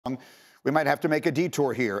We might have to make a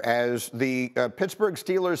detour here as the Pittsburgh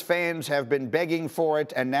Steelers fans have been begging for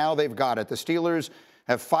it, and now they've got it. The Steelers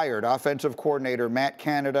have fired offensive coordinator Matt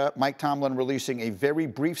Canada. Mike Tomlin releasing a very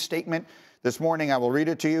brief statement this morning. I will read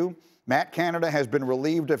it to you. Matt Canada has been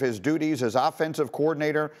relieved of his duties as offensive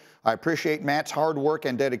coordinator. I appreciate Matt's hard work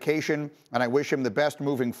and dedication, and I wish him the best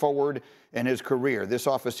moving forward in his career. This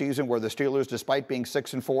off a season where the Steelers, despite being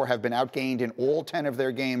 6-4, have been outgained in all 10 of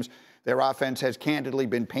their games. Their offense has candidly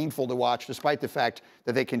been painful to watch, despite the fact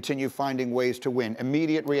that they continue finding ways to win.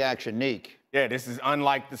 Immediate reaction, Neek. Yeah, this is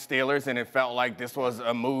unlike the Steelers, and it felt like this was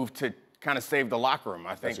a move to kind of save the locker room.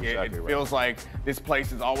 I think it feels like this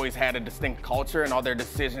place has always had a distinct culture, and all their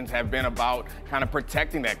decisions have been about kind of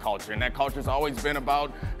protecting that culture. And that culture has always been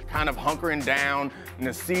about kind of hunkering down in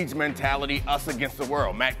the siege mentality, us against the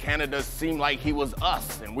world. Matt Canada seemed like he was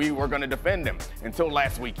us, and we were going to defend him until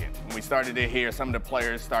last weekend when we started to hear some of the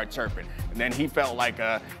players start chirping. And then he felt like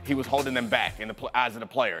he was holding them back in the eyes of the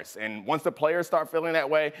players. And once the players start feeling that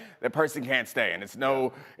way, that person can't stay. And it's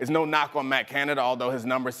no knock on Matt Canada, although his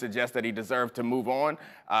numbers suggest that he deserved to move on.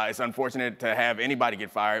 It's unfortunate to have anybody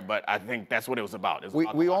get fired, but I think that's what it was about.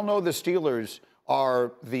 We all know the Steelers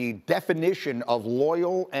are the definition of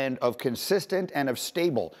loyal and of consistent and of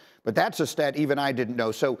stable. But that's a stat even I didn't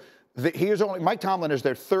know. So Mike Tomlin is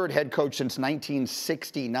their third head coach since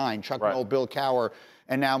 1969. Chuck Noll, Bill Cowher,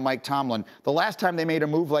 and now Mike Tomlin. The last time they made a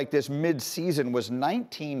move like this mid-season was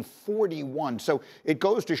 1941. So it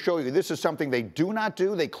goes to show you this is something they do not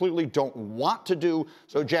do. They clearly don't want to do.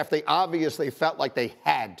 So, Jeff, they obviously felt like they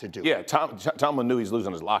had to do. Yeah, Tomlin knew he's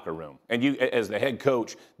losing his locker room. And you, as the head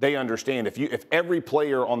coach, they understand if every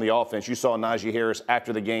player on the offense, you saw Najee Harris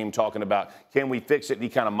after the game talking about, can we fix it? And he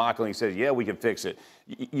kind of mockingly says, yeah, we can fix it.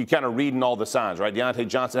 You kind of reading all the signs, right? Deontay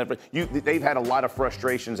Johnson, they've had a lot of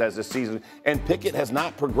frustrations as this season, and Pickett has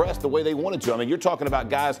not progressed the way they wanted to. I mean, you're talking about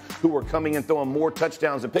guys who were coming and throwing more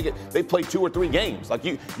touchdowns than Pickett. They played 2 or 3 games. Like,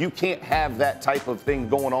 you can't have that type of thing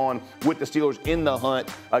going on with the Steelers in the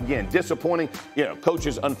hunt. Again, disappointing. You know,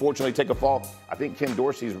 coaches unfortunately take a fall. I think Ken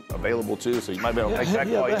Dorsey's available too, so you might be able to make that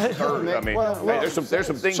call. I mean, there's some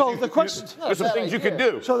things. So there's some things you could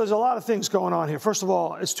do. So there's a lot of things going on here. First of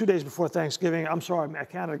all, it's 2 days before Thanksgiving. I'm sorry, Matt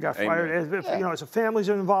Canada got fired. You know, it's a family's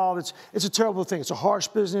involved. It's a terrible thing. It's a harsh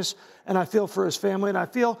business, and I feel for his family, and I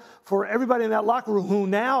feel for everybody in that locker room who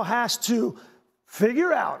now has to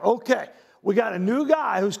figure out, okay, we got a new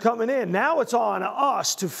guy who's coming in. Now it's on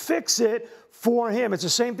us to fix it for him. It's the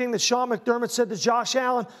same thing that Sean McDermott said to Josh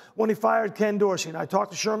Allen when he fired Ken Dorsey. And I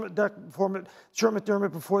talked to Sean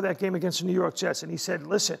McDermott before that game against the New York Jets, and he said,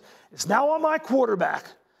 listen, it's now on my quarterback,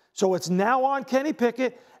 so it's now on Kenny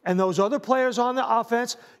Pickett and those other players on the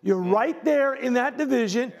offense. You're right there in that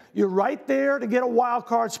division. You're right there to get a wild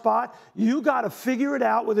card spot. You got to figure it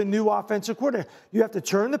out with a new offensive coordinator. You have to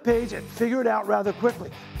turn the page and figure it out rather quickly.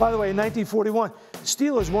 By the way, in 1941, the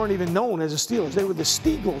Steelers weren't even known as the Steelers. They were the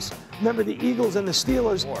Steagles. Remember, the Eagles and the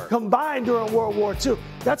Steelers combined during World War II.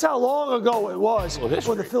 That's how long ago it was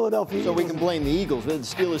for the Philadelphia Eagles. So we can blame the Eagles. The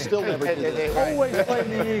Steelers still never did it. Always blame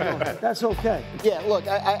the Eagles. That's okay. Yeah, look,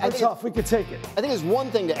 I think tough. We could take it. I think it's one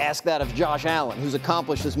thing to ask that of Josh Allen, who's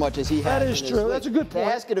accomplished as much as he has. That is true. That's a good point.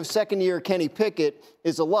 To ask it of second-year Kenny Pickett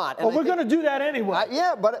is a lot. Well, we're going to do that anyway.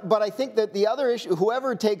 Yeah, but I think that the other issue,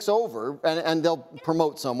 whoever takes over, and they'll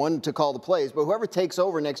promote someone to call the plays, but whoever takes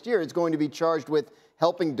over next year is going to be charged with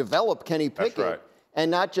helping develop Kenny Pickett. That's right. And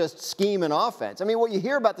not just scheme and offense. I mean, what you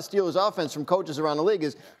hear about the Steelers' offense from coaches around the league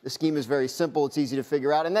is the scheme is very simple, it's easy to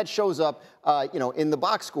figure out, and that shows up, you know, in the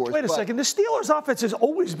box scores. Wait a second. The Steelers' offense has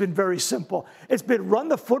always been very simple. It's been run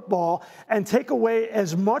the football and take away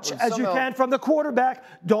as much as you can from the quarterback.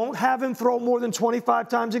 Don't have him throw more than 25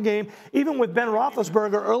 times a game. Even with Ben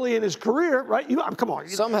Roethlisberger early in his career, right? Come on.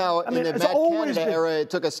 Somehow, in the Matt Canada era, it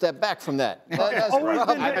took a step back from that.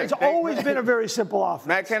 It's always been a very simple offense.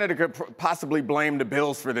 Matt Canada could possibly blame the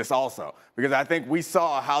Bills for this also, because I think we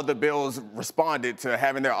saw how the Bills responded to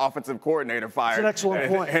having their offensive coordinator fired. That's an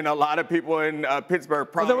excellent point. And a lot of people in Pittsburgh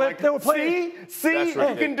probably they were playing. See, you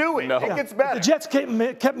can do it. It gets better. The Jets kept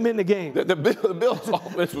him in the game. The Bills'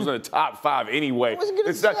 offense was in the top 5 anyway.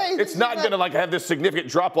 It's not going to like have this significant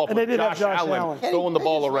drop-off with Josh Allen throwing the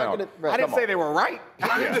ball around. I didn't say they were right.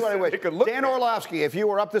 Dan Orlovsky, if you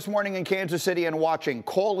were up this morning in Kansas City and watching,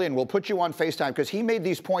 call in. We'll put you on FaceTime because he made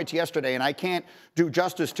these points yesterday, and I can't do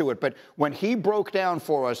justice to it. But when he broke down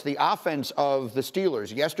for us the offense of the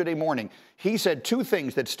Steelers yesterday morning, he said 2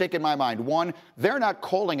 things that stick in my mind. One, they're not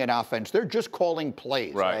calling an offense. They're just calling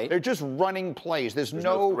plays. Right. They're just running plays. There's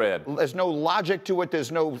no thread. There's no logic to it.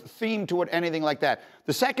 There's no theme to it, anything like that.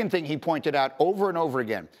 The second thing he pointed out over and over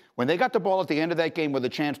again, when they got the ball at the end of that game with a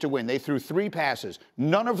chance to win, they threw 3 passes.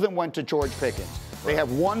 None of them went to George Pickens. They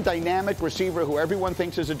have one dynamic receiver who everyone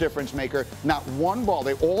thinks is a difference maker. Not one ball.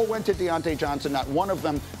 They all went to Deontay Johnson. Not one of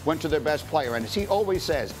them went to their best player. And as he always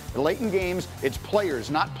says, late in games, it's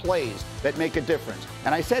players, not plays, that make a difference.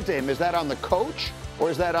 And I said to him, is that on the coach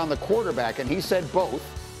or is that on the quarterback? And he said both.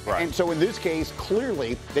 Right. And so in this case,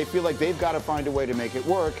 clearly, they feel like they've got to find a way to make it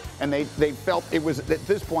work, and they felt it was, at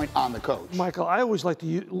this point, on the coach. Michael, I always like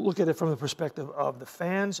to look at it from the perspective of the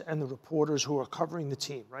fans and the reporters who are covering the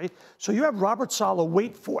team, right? So you have Robert Saleh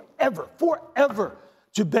wait forever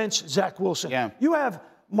to bench Zach Wilson. Yeah. You have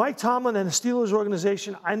Mike Tomlin and the Steelers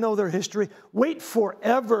organization, I know their history, wait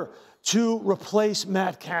forever to replace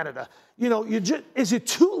Matt Canada. You know, is it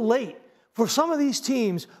too late? For some of these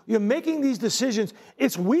teams, you're making these decisions.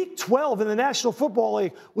 It's week 12 in the National Football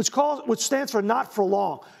League, which stands for not for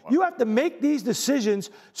long. Wow. You have to make these decisions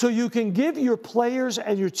so you can give your players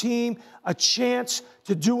and your team a chance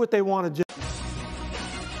to do what they want to do.